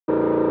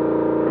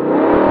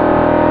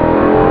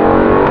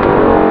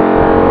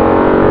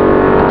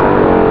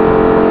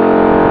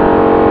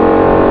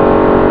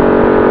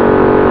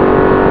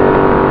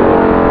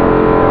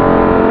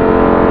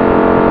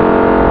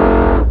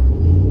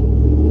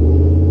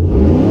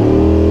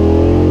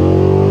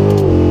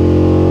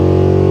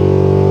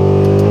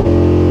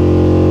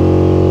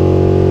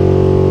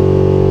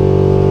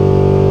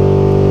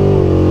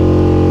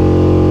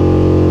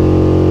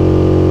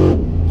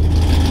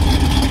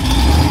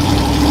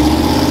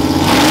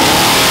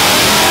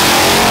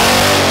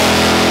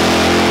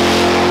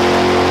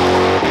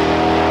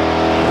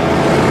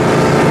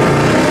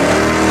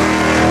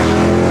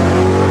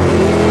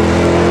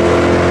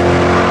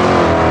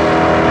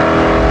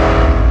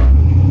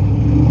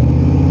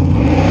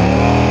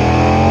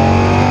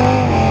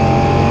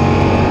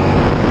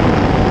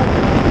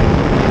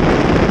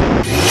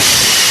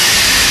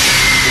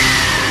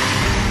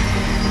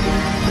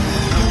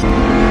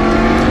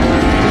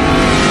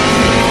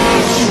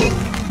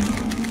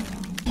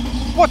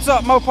What's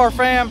up, Mopar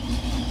fam?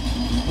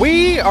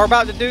 We are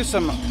about to do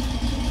some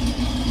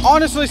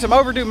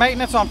overdue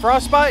maintenance on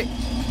frostbite.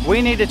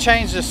 We need to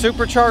change the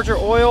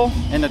supercharger oil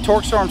in the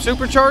TorqStorm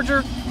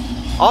Supercharger.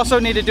 Also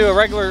need to do a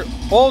regular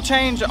oil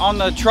change on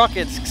the truck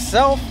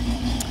itself.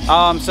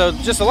 So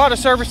just a lot of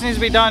service needs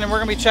to be done, and we're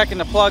gonna be checking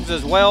the plugs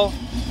as well.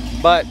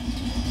 But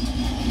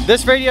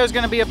this video is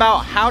gonna be about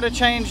how to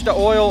change the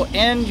oil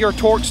in your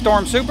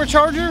TorqStorm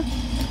Supercharger.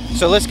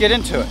 So let's get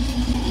into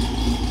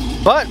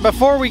it. But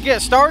before we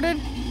get started,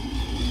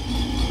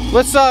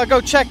 let's go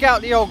check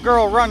out the old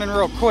girl running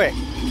real quick.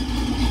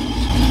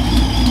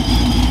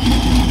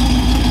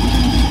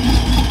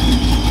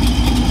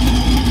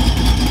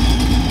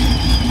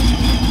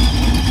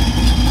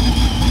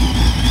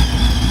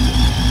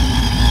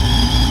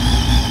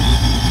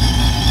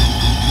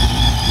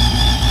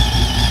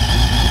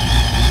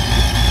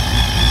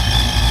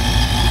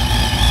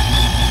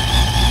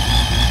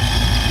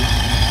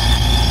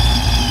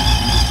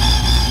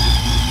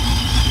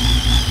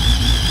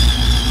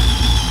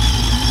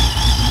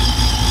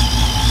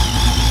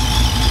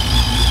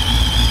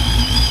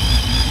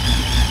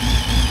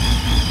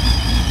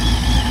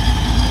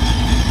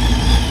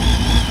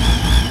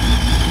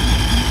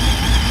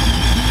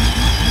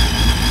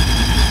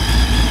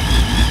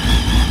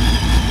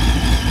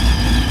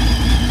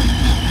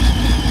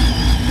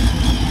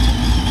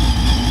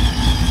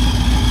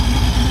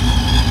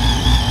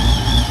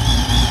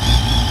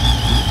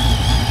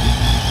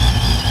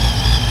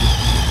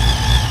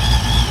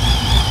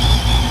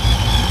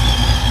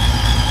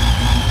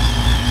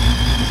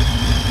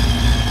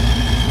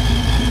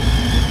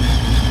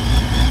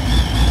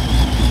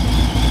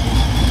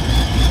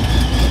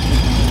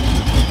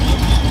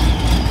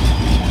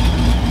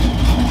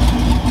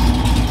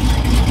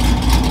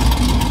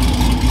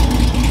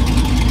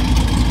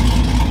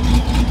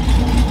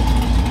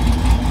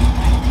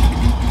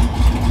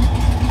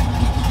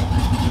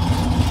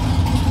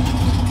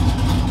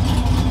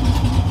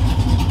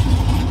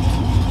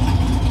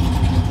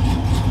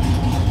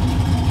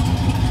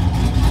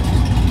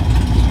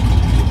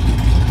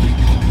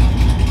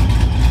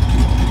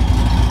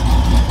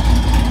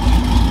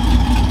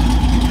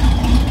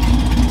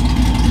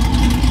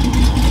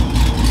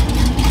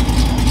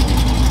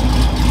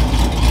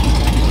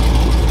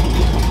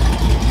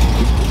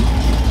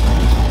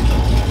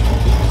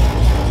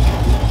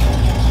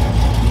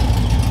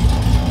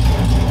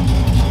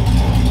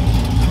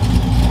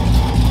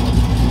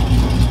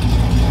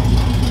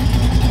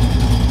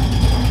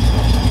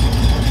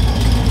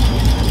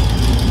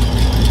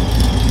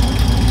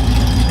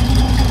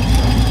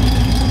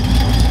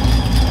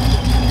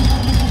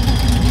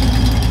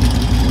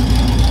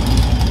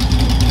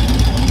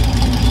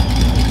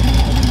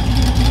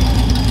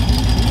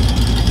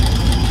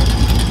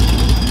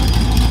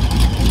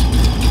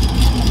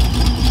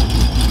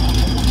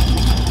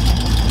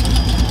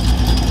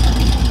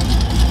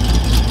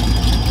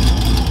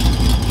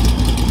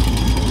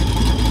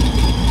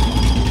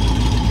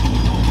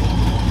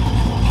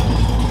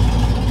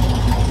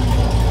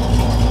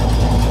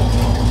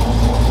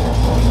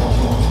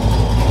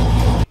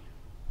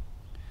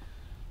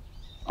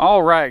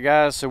 Alright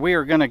guys, so we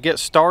are going to get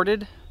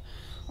started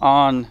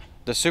on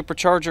the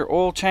supercharger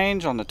oil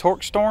change on the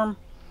TorqStorm.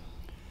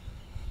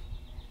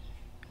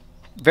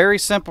 Very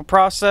simple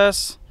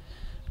process.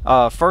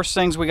 First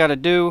things we got to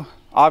do,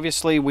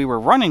 obviously we were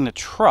running the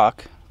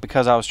truck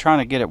because I was trying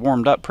to get it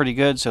warmed up pretty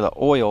good so the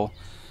oil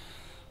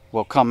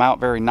will come out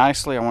very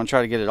nicely. I want to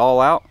try to get it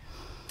all out.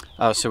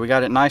 So we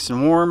got it nice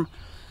and warm.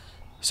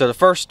 So the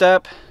first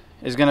step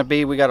is going to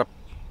be we got to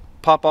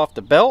pop off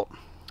the belt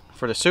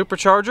for the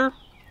supercharger.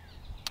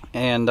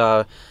 And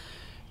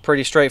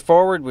pretty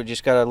straightforward. We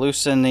just got to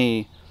loosen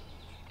the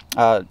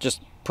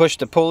just push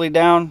the pulley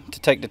down to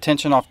take the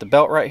tension off the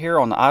belt right here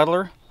on the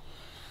idler,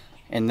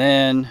 and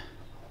then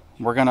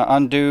we're going to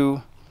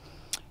undo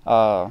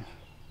let's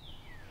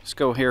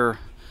go here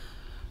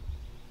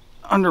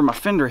under my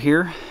fender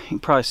here. You can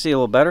probably see a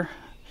little better.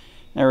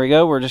 There we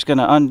go. We're just going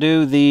to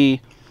undo the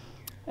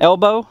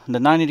elbow, the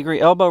 90-degree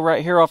elbow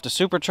right here off the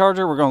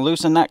supercharger. We're going to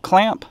loosen that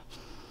clamp,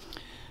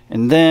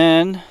 and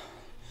then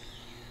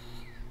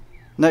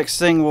next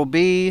thing will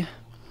be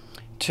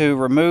to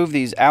remove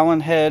these Allen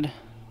head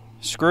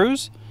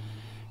screws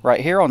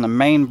right here on the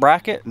main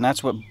bracket, and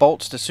that's what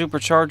bolts the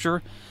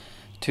supercharger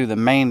to the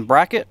main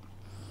bracket.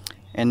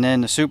 And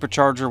then the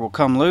supercharger will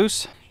come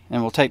loose,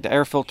 and we'll take the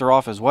air filter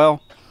off as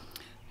well.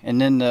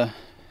 And then the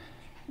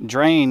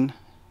drain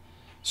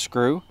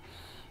screw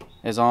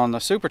is on the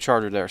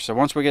supercharger there. So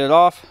once we get it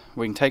off,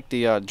 we can take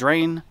the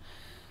drain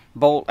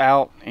bolt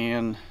out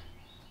and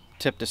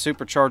tip the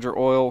supercharger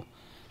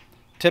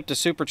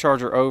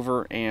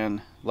over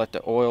and let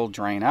the oil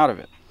drain out of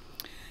it.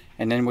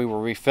 And then we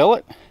will refill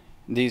it.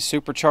 These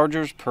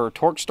superchargers per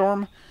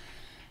TorqStorm,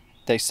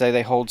 they say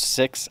they hold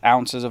 6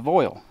 ounces of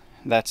oil.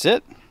 That's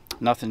it.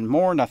 Nothing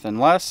more, nothing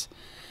less.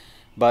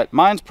 But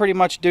mine's pretty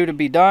much due to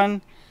be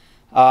done.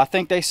 I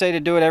think they say to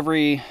do it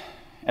every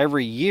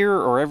year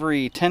or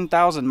every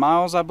 10,000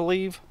 miles, I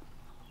believe.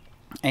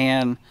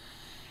 And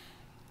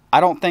I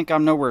don't think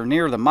I'm nowhere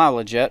near the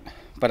mileage yet,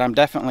 but I'm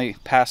definitely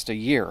past a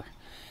year.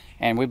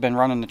 And we've been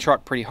running the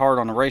truck pretty hard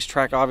on the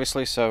racetrack,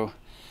 obviously, so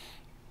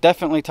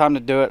definitely time to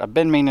do it. I've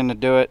been meaning to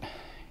do it,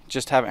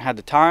 just haven't had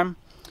the time.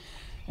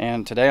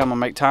 And today I'm gonna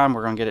make time,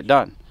 we're gonna get it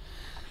done.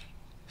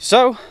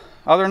 So,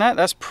 other than that,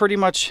 that's pretty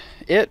much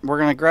it. We're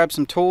gonna grab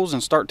some tools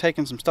and start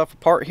taking some stuff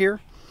apart here.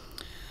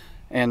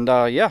 And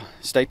yeah,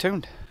 stay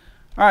tuned.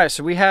 All right,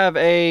 so we have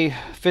a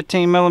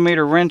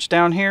 15mm wrench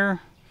down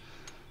here,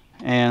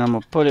 and I'm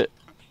gonna put it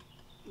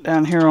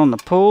down here on the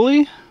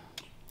pulley,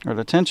 or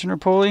the tensioner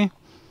pulley.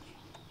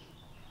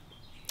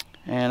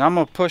 And I'm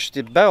gonna push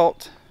the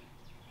belt,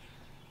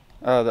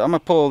 I'm gonna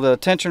pull the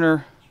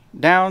tensioner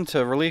down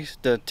to release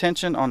the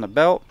tension on the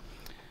belt.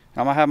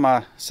 I'm gonna have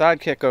my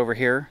sidekick over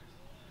here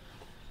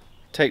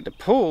take the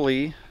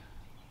pulley,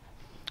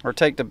 or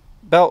take the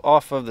belt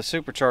off of the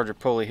supercharger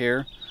pulley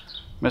here.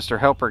 Mr.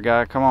 Helper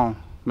guy, come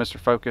on, Mr.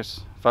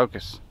 Focus,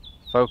 focus,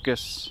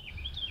 focus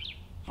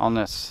on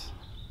this.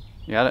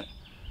 You got it?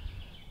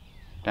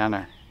 Down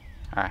there.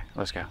 All right,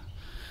 let's go.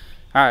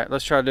 All right,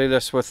 let's try to do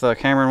this with the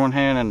camera in one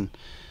hand and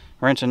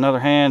wrench in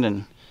another hand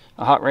and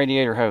a hot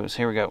radiator hose.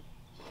 Here we go.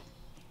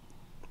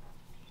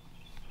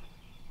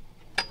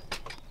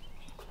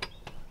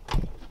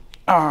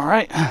 All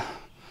right.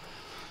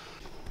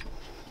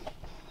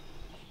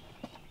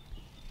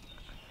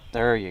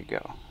 There you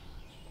go.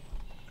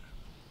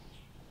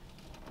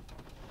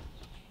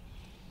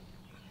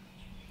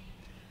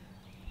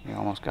 You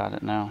almost got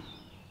it now.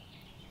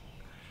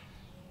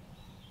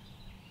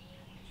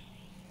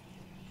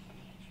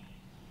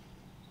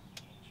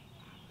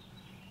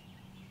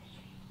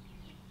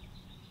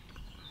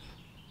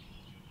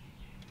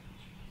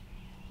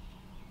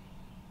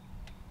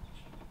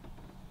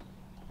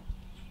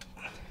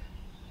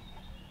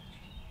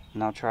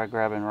 Now try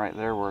grabbing right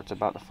there where it's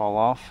about to fall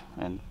off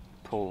and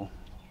pull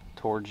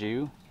towards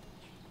you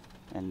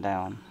and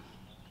down.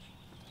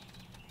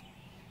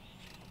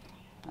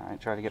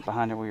 Alright, try to get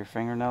behind it with your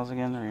fingernails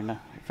again, or your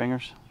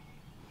fingers.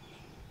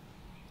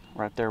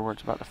 Right there where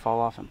it's about to fall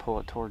off and pull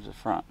it towards the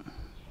front.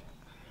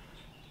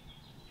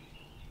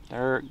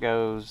 There it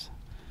goes.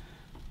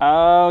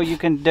 Oh, you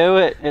can do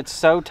it. It's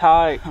so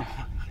tight.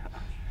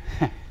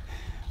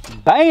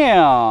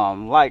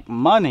 Bam! Like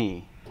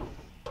money.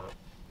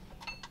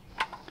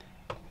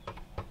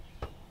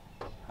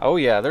 Oh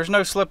yeah, there's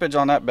no slippage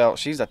on that belt.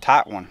 She's a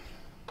tight one.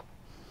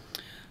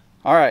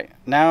 Alright,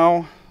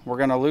 now we're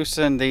going to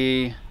loosen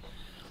the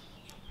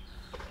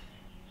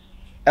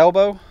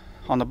elbow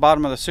on the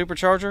bottom of the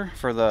supercharger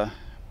for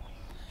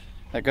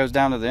that goes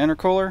down to the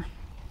intercooler.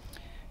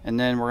 And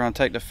then we're going to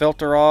take the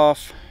filter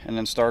off and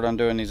then start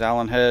undoing these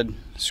Allen head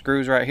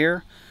screws right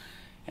here.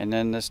 And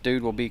then this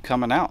dude will be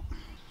coming out.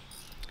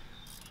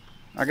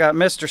 I got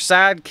Mr.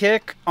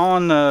 Sidekick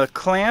on the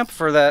clamp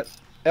for that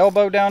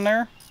elbow down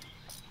there.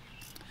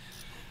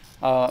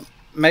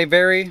 May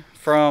vary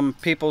from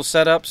people's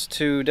setups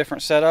to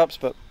different setups,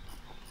 but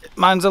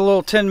mine's a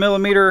little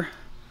 10mm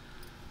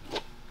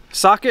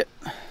socket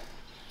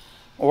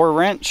or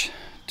wrench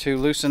to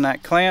loosen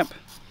that clamp.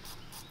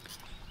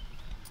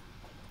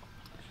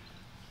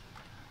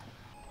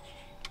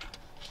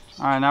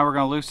 Alright, now we're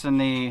going to loosen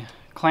the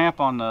clamp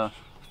on the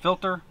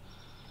filter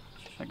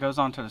that goes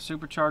onto the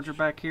supercharger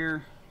back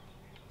here.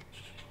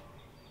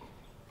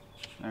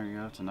 There you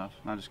go, that's enough.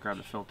 Now just grab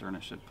the filter and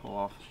it should pull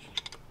off.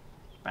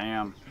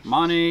 Bam.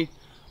 Money.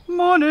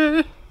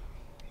 Money.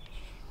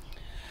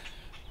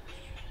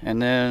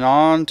 And then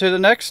on to the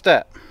next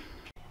step.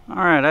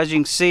 Alright, as you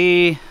can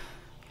see,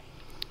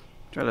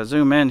 try to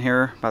zoom in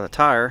here by the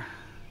tire.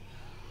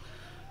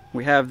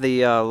 We have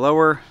the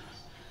lower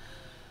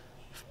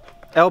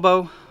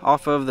elbow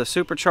off of the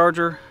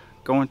supercharger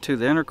going to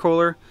the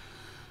intercooler.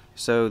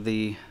 So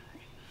the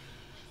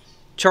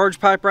charge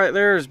pipe right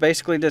there is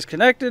basically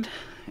disconnected,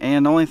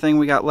 and the only thing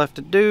we got left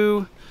to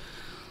do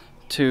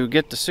to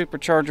get the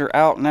supercharger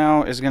out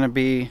now is going to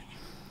be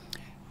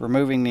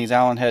removing these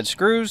Allen head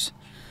screws.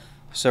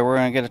 So we're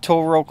going to get a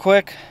tool real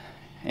quick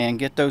and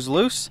get those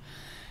loose,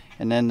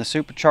 and then the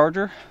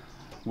supercharger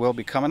will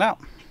be coming out.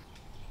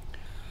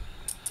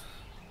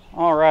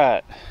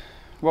 Alright,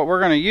 what we're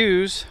going to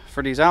use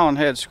for these Allen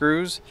head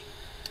screws,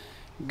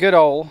 good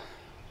old,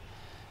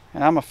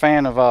 and I'm a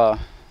fan of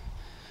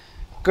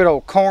good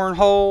old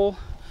cornwheel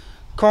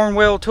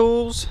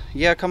tools.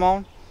 Yeah, come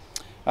on.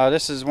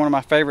 This is one of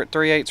my favorite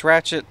 3/8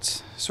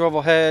 ratchets,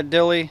 swivel head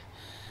dilly,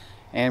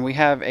 and we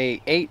have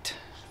a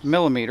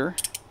 8mm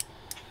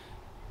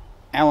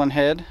Allen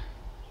head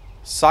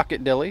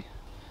socket dilly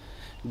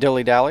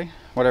dally,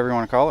 whatever you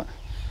want to call it,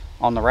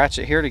 on the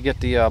ratchet here to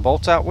get the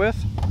bolts out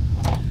with.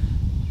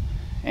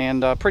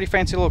 And pretty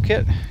fancy little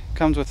kit,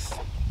 comes with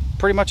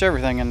pretty much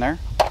everything in there.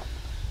 But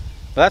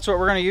that's what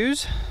we're going to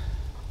use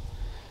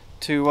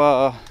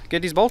to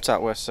get these bolts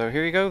out with. So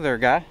here you go there,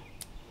 guy.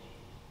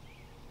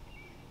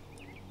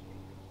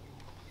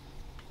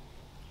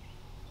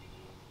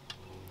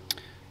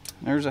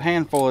 There's a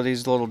handful of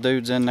these little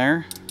dudes in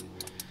there.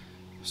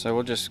 So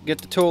we'll just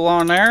get the tool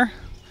on there,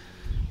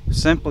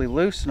 simply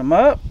loosen them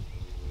up,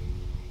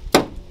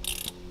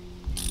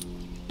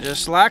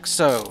 just like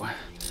so.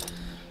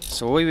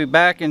 So we'll be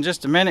back in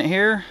just a minute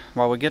here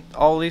while we get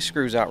all these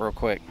screws out real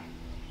quick.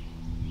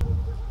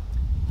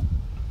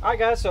 Alright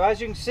guys, so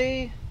as you can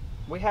see,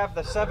 we have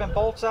the 7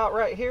 bolts out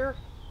right here.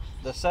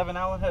 The 7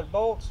 Allen head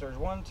bolts. There's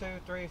 1, 2,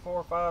 3,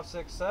 4, 5,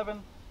 6,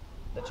 7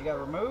 that you got to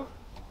remove.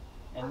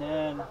 And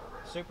then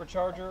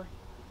supercharger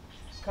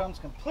comes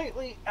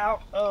completely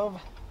out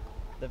of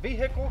the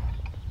vehicle.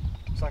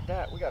 Just like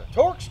that. We got a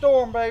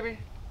TorqStorm, baby.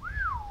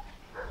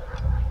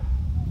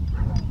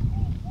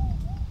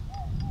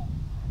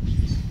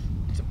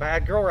 It's a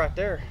bad girl right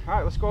there.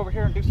 Alright, let's go over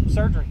here and do some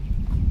surgery.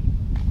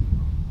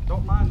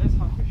 Don't mind this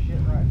hunk of shit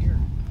right here.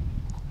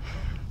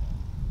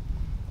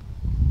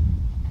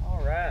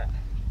 Alright.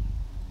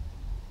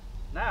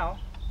 Now,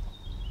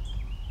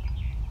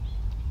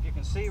 you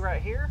can see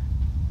right here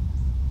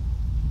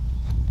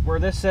where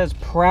this says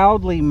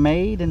proudly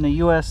made in the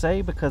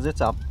USA, because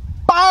it's a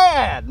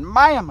bad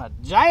mamma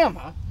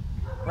jamma.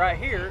 Right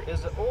here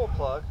is the oil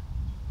plug,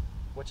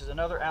 which is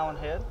another Allen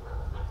head.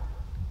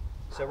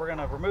 So we're going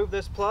to remove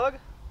this plug,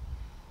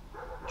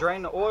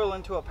 drain the oil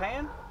into a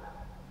pan,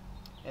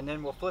 and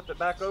then we'll flip it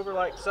back over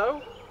like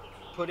so,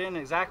 put in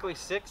exactly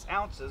 6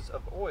 ounces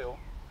of oil,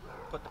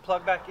 put the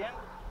plug back in,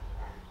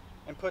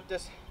 and put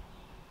this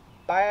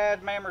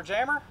bad mammer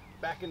jammer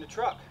back in the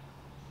truck.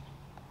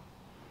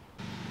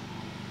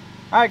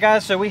 Alright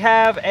guys, so we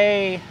have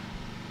a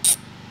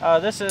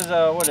this is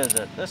a, what is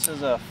it? This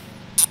is a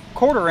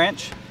quarter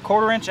inch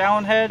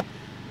Allen head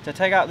to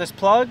take out this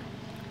plug.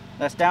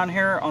 That's down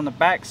here on the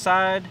back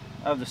side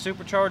of the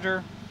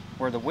supercharger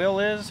where the wheel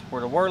is,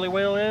 where the whirly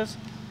wheel is,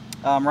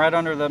 right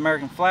under the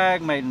American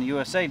flag, made in the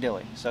USA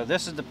dilly. So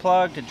this is the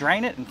plug to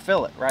drain it and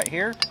fill it right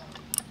here.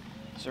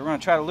 So we're going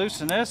to try to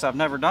loosen this. I've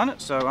never done it,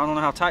 so I don't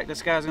know how tight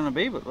this guy's going to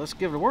be, but let's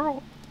give it a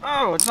whirl.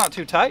 Oh, it's not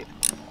too tight.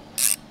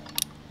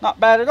 Not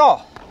bad at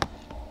all.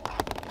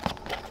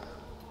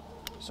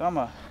 So I'm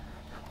going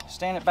to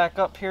stand it back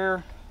up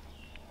here.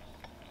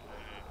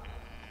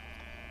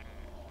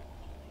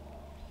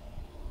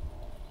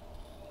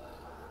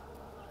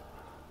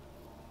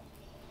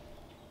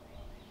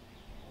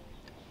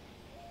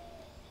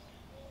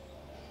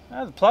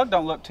 Now, the plug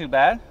don't look too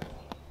bad.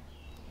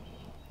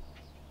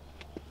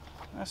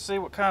 Let's see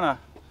what kind of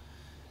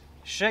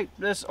shape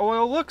this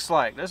oil looks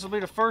like. This will be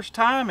the first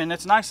time, and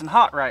it's nice and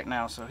hot right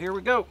now. So here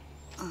we go.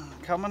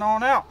 Coming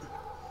on out.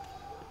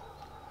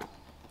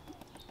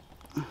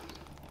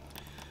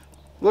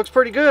 Looks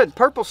pretty good.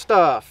 Purple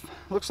stuff.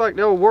 Looks like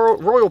the old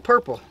royal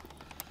purple.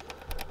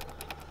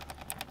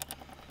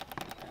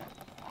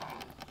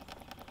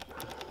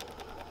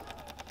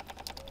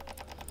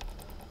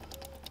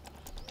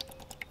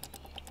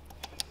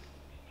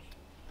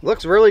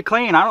 Looks really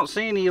clean. I don't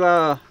see any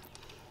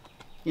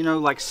you know,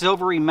 like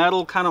silvery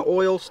metal kind of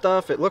oil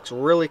stuff. It looks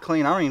really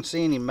clean. I don't even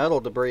see any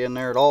metal debris in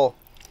there at all.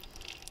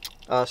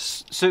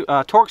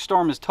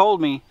 TorqStorm has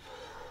told me,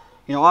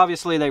 you know,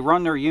 obviously they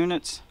run their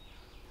units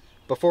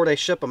before they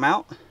ship them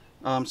out.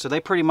 So they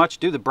pretty much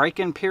do the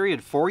break-in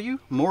period for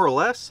you, more or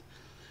less.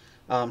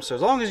 So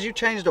as long as you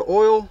change the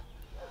oil,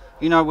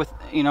 you know, with,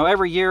 you know,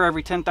 every year,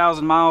 every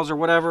 10,000 miles or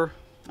whatever,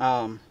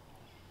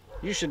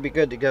 you should be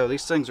good to go.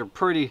 These things are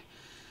pretty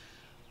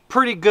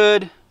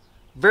good,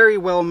 very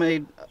well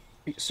made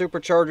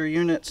supercharger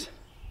units,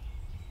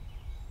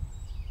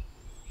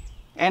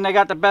 and they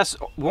got the best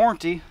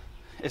warranty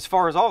as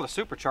far as all the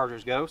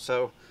superchargers go,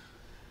 so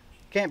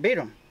can't beat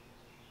them.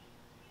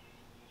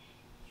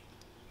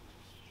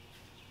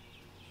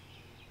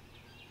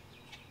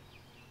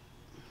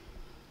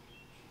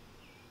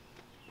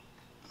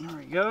 There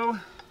we go.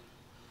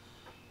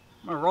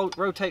 I'm gonna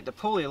rotate the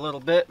pulley a little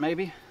bit,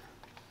 maybe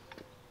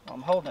while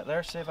I'm holding it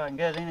there, see if I can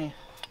get any.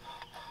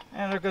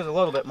 And there goes a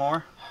little bit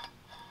more.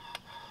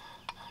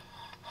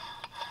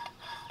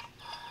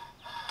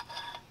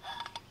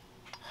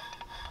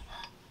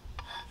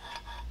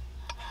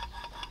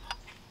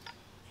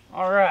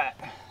 All right,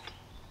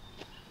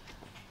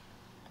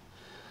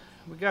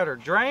 we got her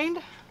drained.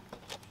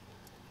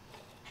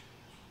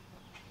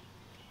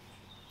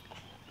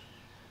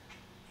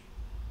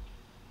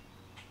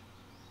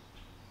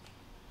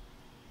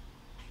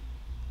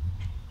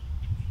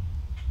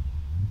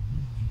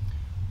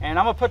 And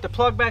I'm gonna put the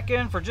plug back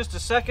in for just a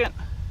second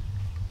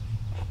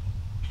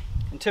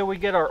until we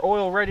get our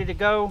oil ready to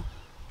go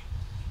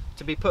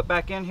to be put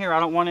back in here. I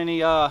don't want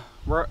any,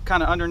 we're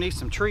kind of underneath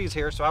some trees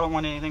here, so I don't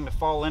want anything to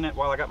fall in it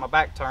while I got my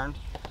back turned.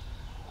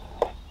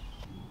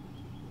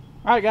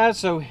 Alright guys,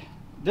 so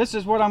this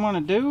is what I'm going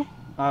to do.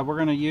 We're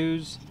going to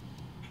use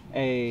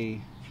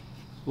a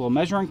little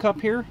measuring cup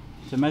here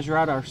to measure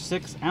out our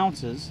 6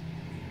 ounces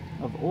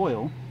of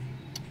oil,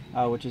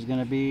 which is going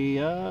to be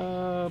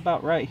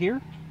about right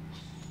here.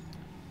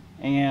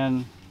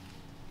 And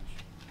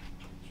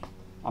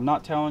I'm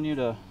not telling you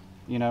to,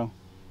 you know,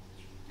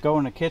 go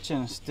in the kitchen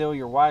and steal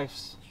your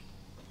wife's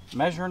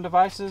measuring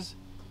devices,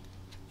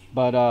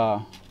 but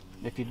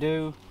if you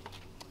do,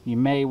 you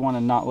may want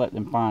to not let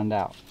them find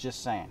out.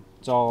 Just saying.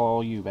 It's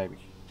all you, baby.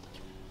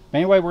 But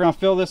anyway, we're going to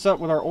fill this up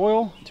with our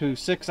oil to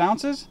 6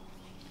 ounces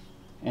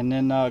and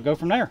then go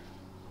from there.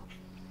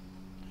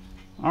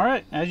 All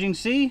right, as you can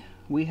see,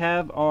 we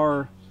have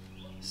our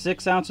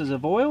 6 ounces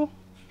of oil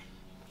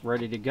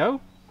ready to go.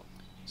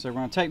 So we're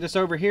going to take this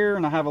over here,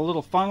 and I have a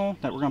little funnel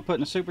that we're going to put in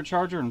the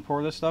supercharger and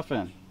pour this stuff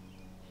in.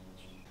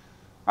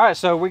 All right,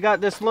 so we got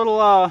this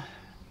little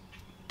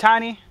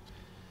tiny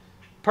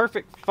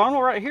perfect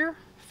funnel right here.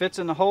 Fits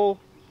in the hole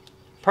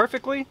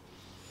perfectly.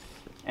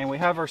 And we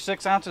have our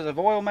 6 ounces of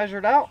oil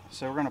measured out.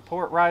 So we're going to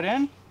pour it right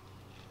in.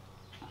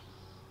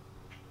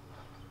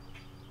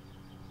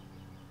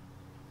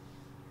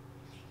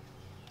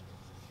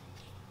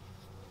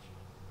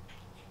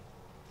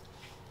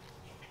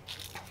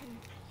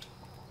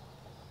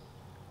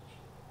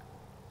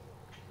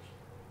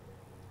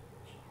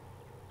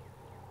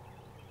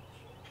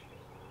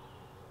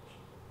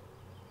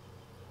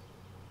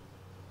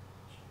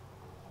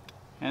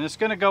 And it's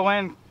going to go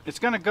in, it's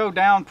going to go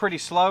down pretty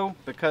slow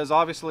because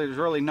obviously there's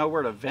really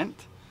nowhere to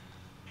vent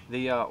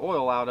the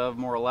oil out of,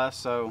 more or less.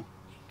 So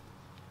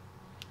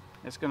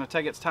it's going to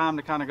take its time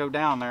to kind of go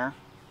down there.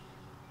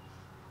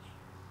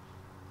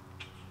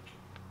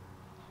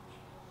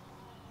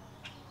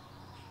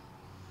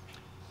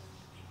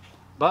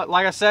 But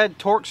like I said,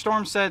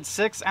 TorqStorm said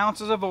 6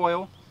 ounces of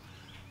oil.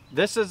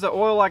 This is the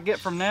oil I get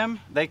from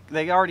them.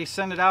 They already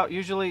send it out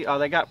usually.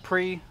 They got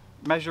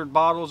pre-measured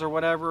bottles or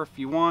whatever if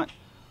you want.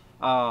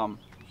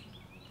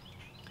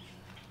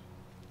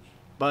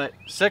 But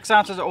 6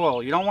 ounces of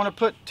oil. You don't want to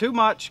put too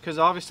much, because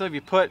obviously if you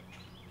put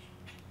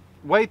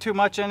way too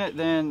much in it,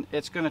 then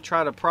it's going to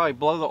try to probably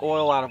blow the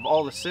oil out of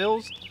all the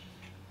seals,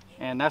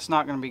 and that's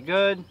not going to be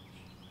good.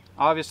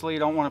 Obviously you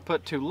don't want to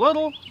put too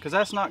little, because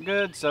that's not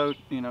good. So,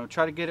 you know,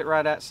 try to get it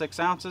right at 6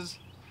 ounces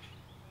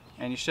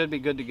and you should be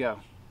good to go.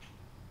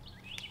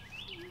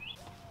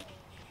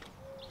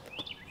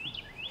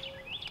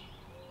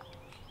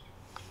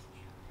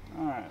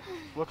 Alright,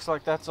 looks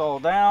like that's all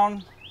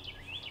down.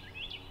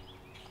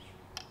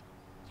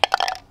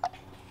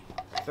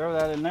 Throw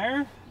that in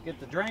there, get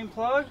the drain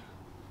plug.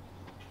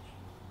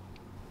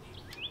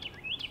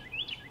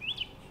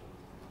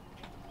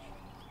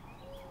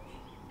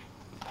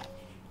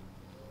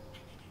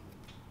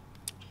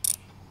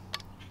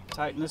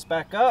 Tighten this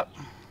back up.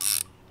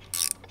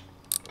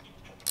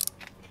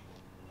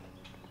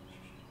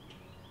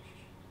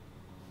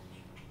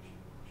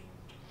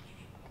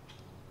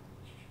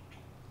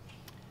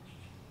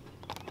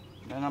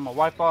 Then I'm going to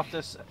wipe off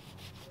this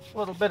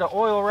little bit of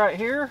oil right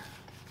here.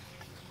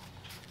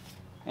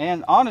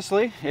 And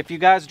honestly, if you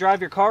guys drive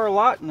your car a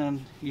lot and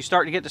then you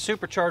start to get the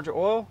supercharger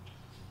oil,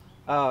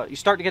 you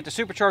start to get the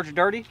supercharger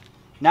dirty,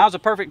 now's the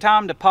perfect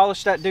time to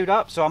polish that dude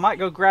up. So I might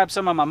go grab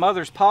some of my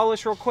mother's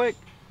polish real quick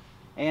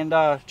and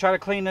try to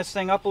clean this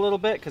thing up a little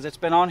bit, because it's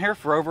been on here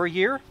for over a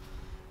year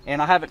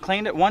and I haven't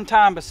cleaned it one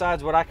time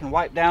besides what I can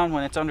wipe down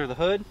when it's under the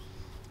hood.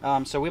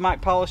 So we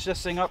might polish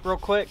this thing up real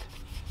quick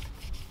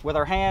with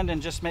our hand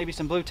and just maybe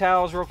some blue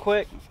towels real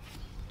quick,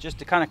 just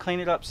to kind of clean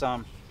it up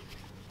some.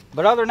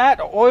 But other than that,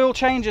 the oil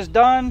change is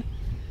done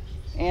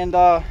and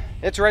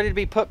it's ready to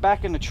be put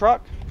back in the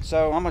truck.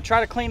 So I'm gonna try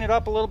to clean it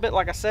up a little bit,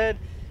 like I said,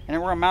 and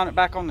then we're gonna mount it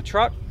back on the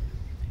truck,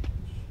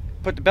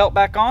 put the belt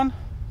back on,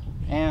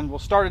 and we'll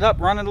start it up,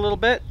 run it a little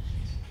bit,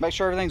 make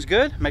sure everything's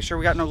good, make sure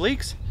we got no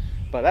leaks.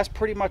 But that's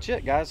pretty much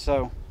it, guys.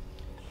 So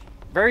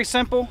very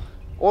simple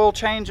oil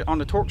change on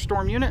the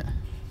TorqStorm unit.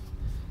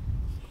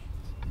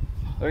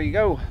 There you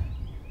go.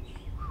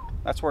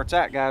 That's where it's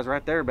at, guys,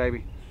 right there,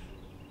 baby.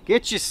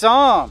 Get you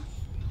some.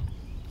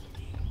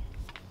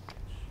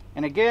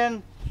 And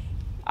again,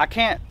 I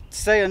can't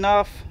say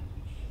enough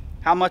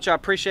how much I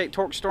appreciate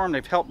TorqStorm.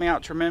 They've helped me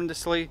out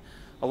tremendously,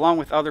 along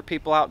with other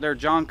people out there.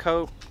 John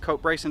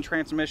Cope Racing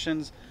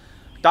Transmissions,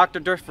 Dr.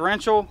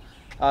 Differential.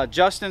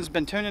 Justin's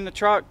been tuning the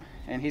truck,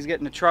 and he's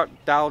getting the truck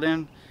dialed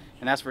in,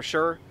 and that's for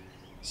sure.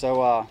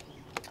 So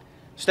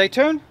stay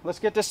tuned. Let's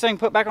get this thing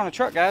put back on the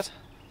truck, guys.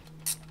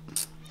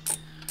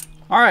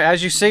 All right,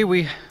 as you see,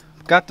 we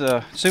got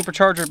the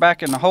supercharger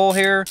back in the hole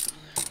here,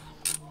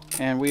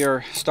 and we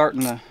are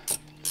starting to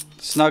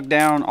snug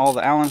down all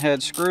the Allen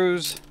head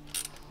screws.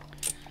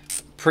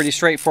 Pretty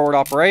straightforward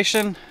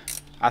operation.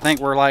 I think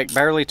we're like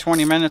barely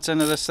 20 minutes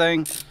into this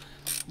thing.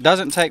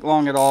 Doesn't take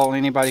long at all.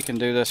 Anybody can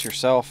do this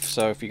yourself.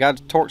 So if you got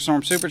a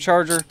TorqStorm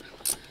Supercharger,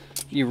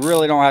 you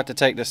really don't have to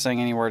take this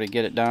thing anywhere to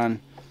get it done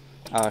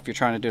if you're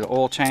trying to do the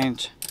oil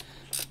change.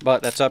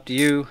 But that's up to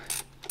you.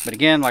 But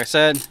again, like I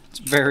said, it's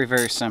very,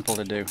 very simple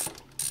to do.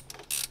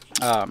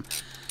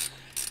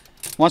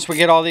 Once we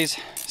get all these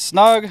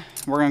snug,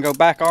 we're going to go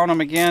back on them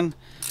again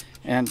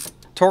and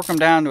torque them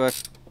down to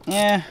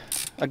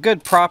a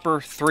good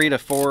proper 3 to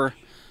 4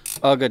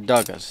 Ugga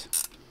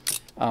Duggas.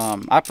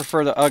 I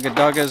prefer the Ugga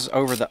Duggas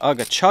over the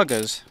Ugga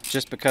Chuggas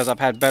just because I've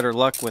had better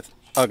luck with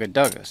Ugga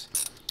Duggas.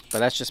 But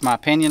that's just my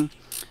opinion.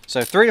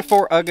 So 3 to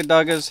 4 Ugga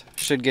Duggas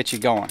should get you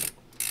going.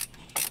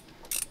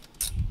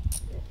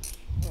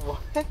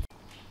 What?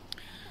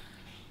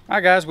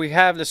 Alright guys, we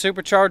have the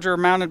supercharger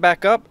mounted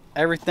back up.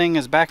 Everything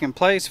is back in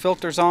place.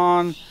 Filters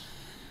on,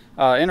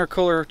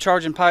 intercooler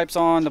charging pipes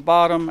on the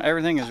bottom.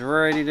 Everything is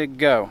ready to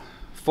go.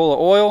 Full of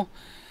oil.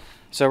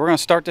 So we're going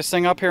to start this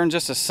thing up here in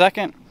just a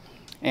second.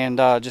 and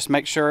just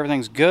make sure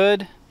everything's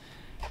good.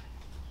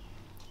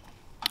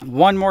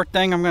 One more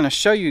thing I'm going to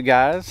show you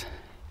guys,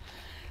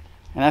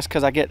 and that's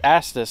because I get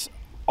asked this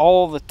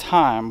all the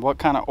time. What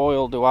kind of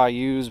oil do I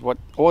use? What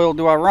oil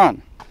do I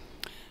run?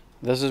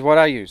 This is what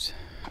I use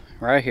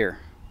right here.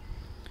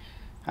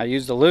 I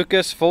use the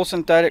Lucas Full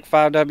Synthetic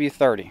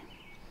 5W30.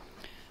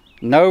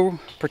 No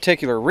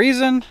particular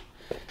reason.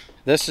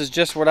 This is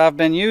just what I've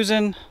been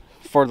using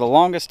for the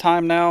longest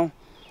time now,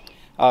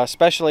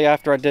 especially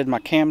after I did my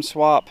cam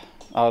swap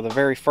the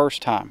very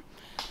first time.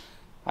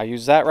 I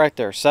use that right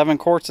there, 7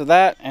 quarts of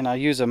that, and I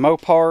use a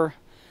Mopar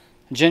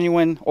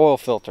genuine oil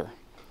filter.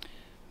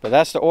 But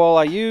that's the oil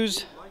I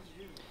use,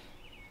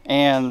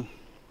 and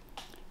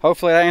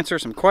hopefully that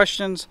answers some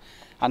questions.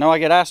 I know I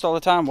get asked all the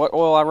time what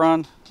oil I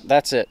run.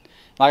 That's it.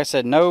 Like I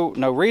said, no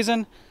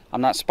reason.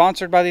 I'm not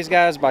sponsored by these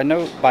guys by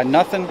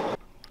nothing.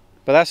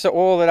 But that's the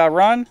oil that I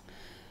run.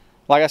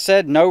 Like I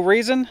said, no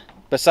reason.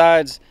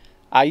 Besides,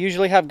 I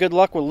usually have good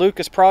luck with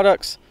Lucas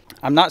products.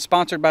 I'm not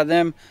sponsored by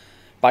them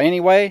by any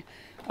way.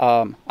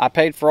 I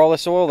paid for all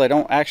this oil. They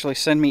don't actually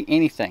send me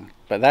anything.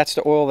 But that's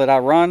the oil that I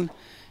run.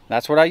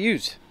 That's what I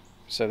use.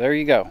 So there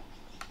you go.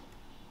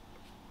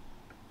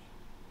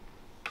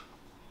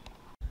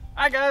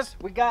 Alright guys,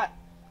 we got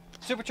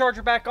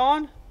supercharger back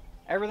on.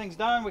 Everything's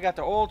done. We got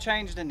the oil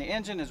changed in the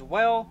engine as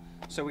well.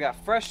 So we got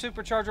fresh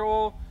supercharger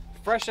oil,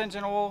 fresh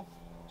engine oil.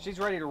 She's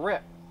ready to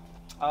rip.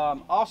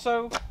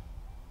 Also,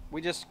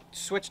 we just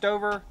switched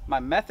over my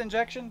meth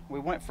injection. We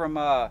went from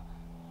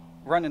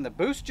running the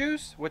boost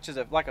juice, which is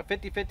like a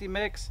 50-50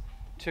 mix,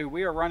 to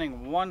we are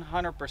running 100%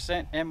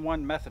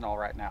 M1 methanol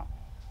right now.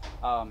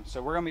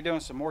 So we're going to be doing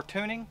some more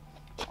tuning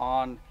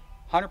on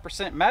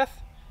 100%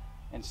 meth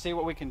and see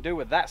what we can do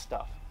with that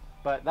stuff.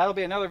 But that'll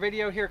be another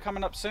video here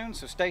coming up soon,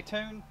 so stay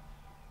tuned.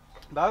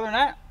 But other than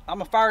that, I'm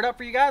going to fire it up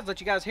for you guys,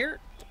 let you guys hear it.